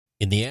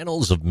In the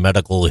annals of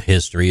medical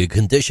history, a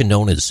condition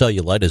known as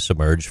cellulitis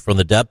emerged from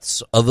the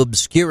depths of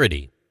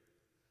obscurity.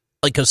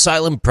 Like a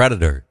silent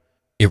predator,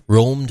 it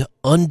roamed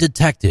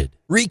undetected,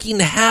 wreaking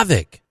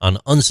havoc on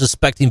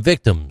unsuspecting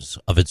victims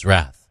of its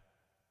wrath.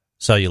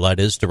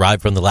 Cellulitis,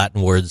 derived from the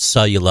Latin words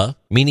cellula,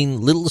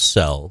 meaning little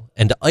cell,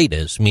 and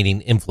itis,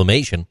 meaning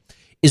inflammation,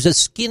 is a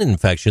skin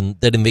infection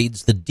that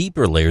invades the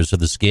deeper layers of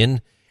the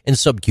skin and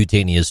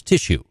subcutaneous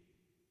tissue.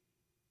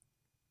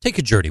 Take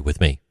a journey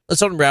with me.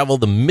 Let's unravel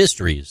the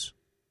mysteries,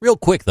 real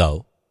quick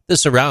though, that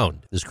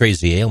surround this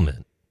crazy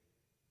ailment.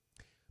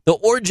 The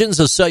origins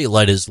of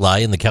cellulitis lie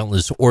in the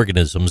countless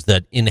organisms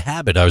that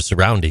inhabit our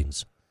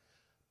surroundings.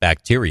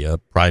 Bacteria,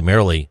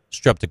 primarily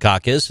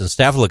Streptococcus and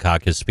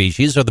Staphylococcus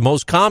species, are the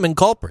most common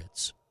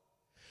culprits.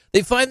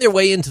 They find their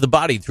way into the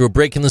body through a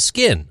break in the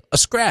skin, a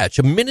scratch,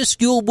 a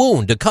minuscule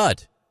wound, a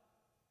cut,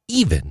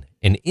 even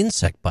an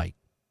insect bite.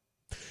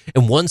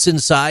 And once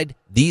inside,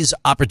 these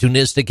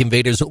opportunistic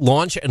invaders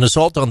launch an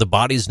assault on the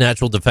body's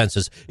natural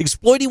defenses,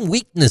 exploiting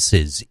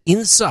weaknesses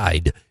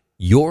inside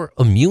your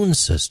immune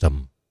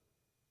system.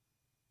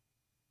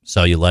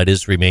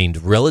 Cellulitis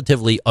remained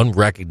relatively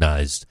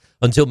unrecognized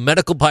until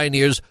medical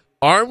pioneers,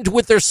 armed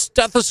with their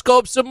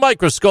stethoscopes and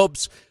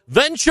microscopes,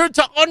 ventured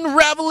to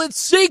unravel its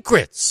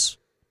secrets.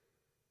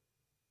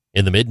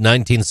 In the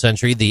mid-19th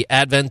century, the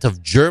advent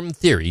of germ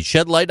theory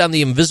shed light on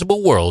the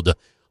invisible world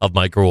of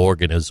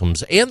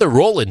microorganisms and their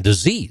role in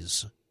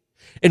disease.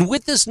 And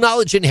with this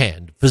knowledge in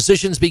hand,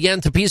 physicians began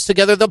to piece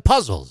together the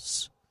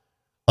puzzles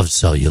of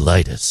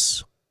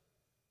cellulitis.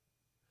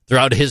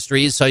 Throughout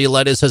history,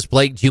 cellulitis has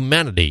plagued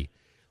humanity,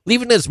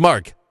 leaving its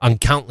mark on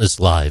countless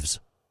lives.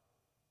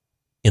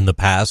 In the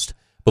past,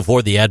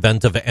 before the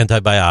advent of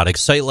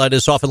antibiotics,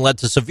 cellulitis often led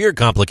to severe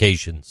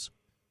complications,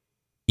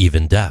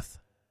 even death.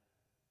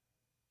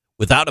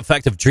 Without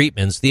effective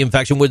treatments, the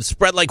infection would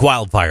spread like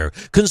wildfire,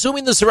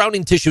 consuming the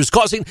surrounding tissues,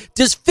 causing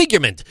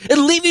disfigurement,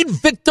 and leaving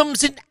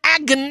victims in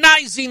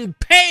agonizing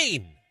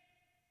pain.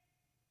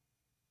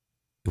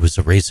 It was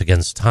a race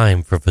against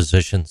time for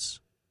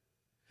physicians.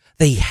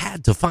 They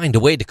had to find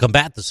a way to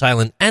combat the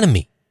silent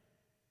enemy.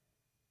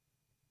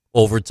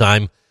 Over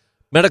time,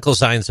 medical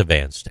science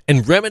advanced,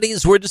 and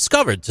remedies were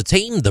discovered to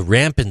tame the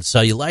rampant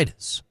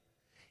cellulitis.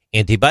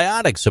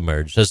 Antibiotics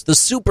emerged as the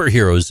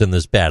superheroes in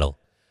this battle,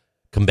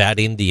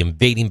 combating the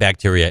invading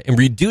bacteria and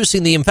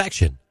reducing the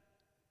infection.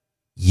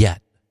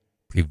 Yet,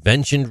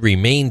 prevention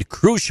remained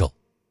crucial.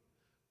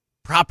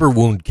 Proper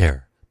wound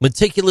care,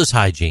 meticulous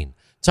hygiene,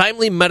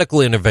 timely medical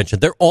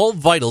intervention, they're all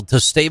vital to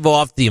stave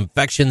off the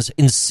infection's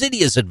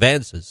insidious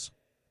advances.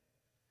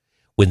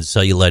 When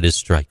cellulitis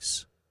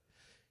strikes,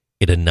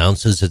 it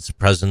announces its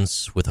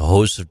presence with a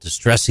host of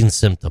distressing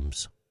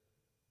symptoms.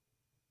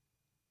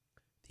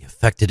 The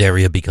affected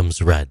area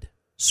becomes red,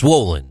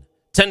 swollen,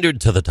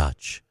 tendered to the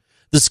touch.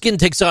 The skin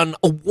takes on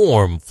a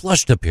warm,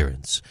 flushed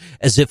appearance,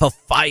 as if a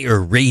fire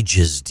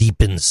rages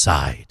deep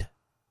inside.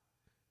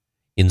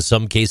 In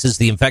some cases,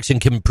 the infection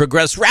can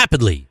progress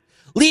rapidly,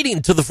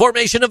 leading to the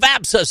formation of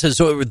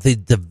abscesses or the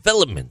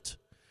development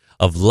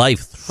of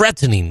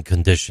life-threatening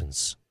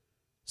conditions,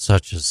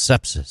 such as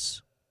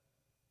sepsis.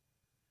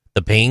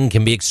 The pain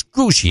can be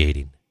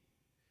excruciating,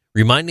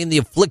 reminding the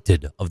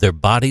afflicted of their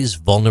body's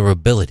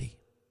vulnerability.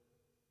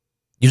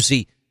 You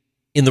see,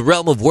 in the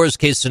realm of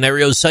worst-case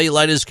scenarios,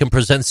 cellulitis can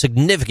present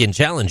significant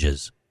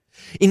challenges.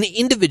 In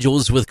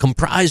individuals with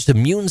compromised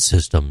immune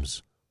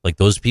systems, like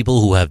those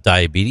people who have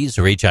diabetes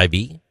or HIV,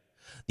 the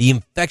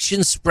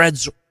infection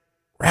spreads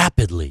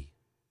rapidly.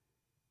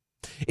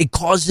 It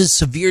causes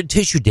severe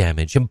tissue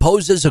damage and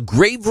poses a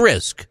grave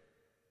risk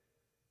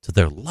to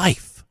their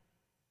life.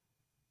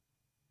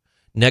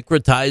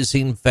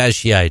 Necrotizing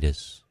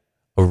fasciitis,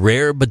 a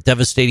rare but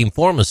devastating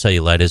form of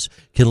cellulitis,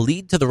 can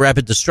lead to the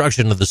rapid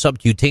destruction of the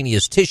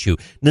subcutaneous tissue,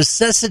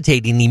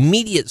 necessitating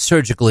immediate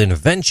surgical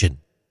intervention.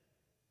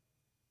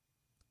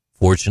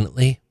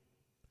 Fortunately,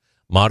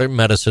 modern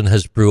medicine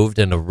has proved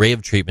an array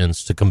of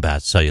treatments to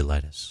combat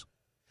cellulitis.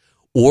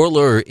 Oral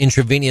or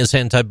intravenous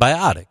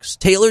antibiotics,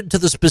 tailored to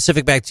the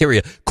specific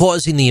bacteria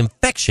causing the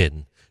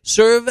infection,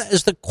 serve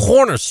as the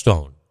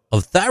cornerstone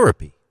of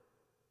therapy.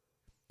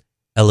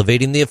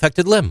 Elevating the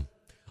affected limb,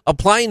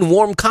 applying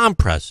warm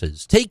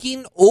compresses,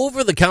 taking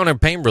over-the-counter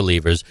pain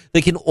relievers,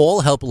 they can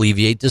all help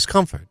alleviate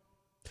discomfort.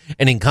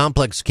 And in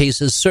complex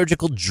cases,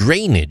 surgical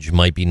drainage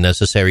might be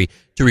necessary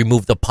to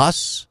remove the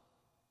pus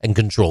and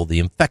control the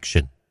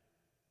infection.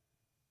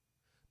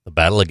 The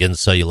battle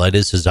against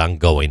cellulitis is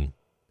ongoing.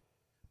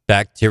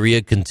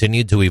 Bacteria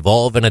continue to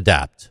evolve and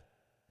adapt.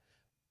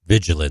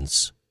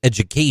 Vigilance,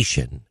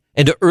 education,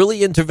 and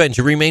early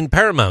intervention remain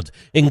paramount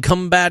in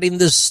combating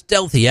this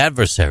stealthy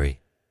adversary.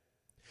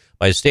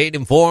 By staying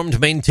informed,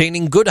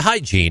 maintaining good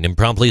hygiene, and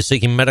promptly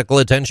seeking medical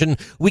attention,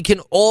 we can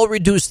all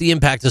reduce the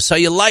impact of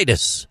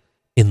cellulitis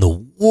in the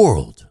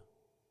world.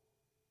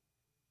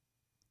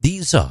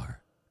 These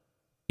are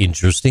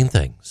Interesting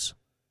Things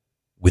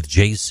with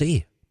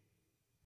JC.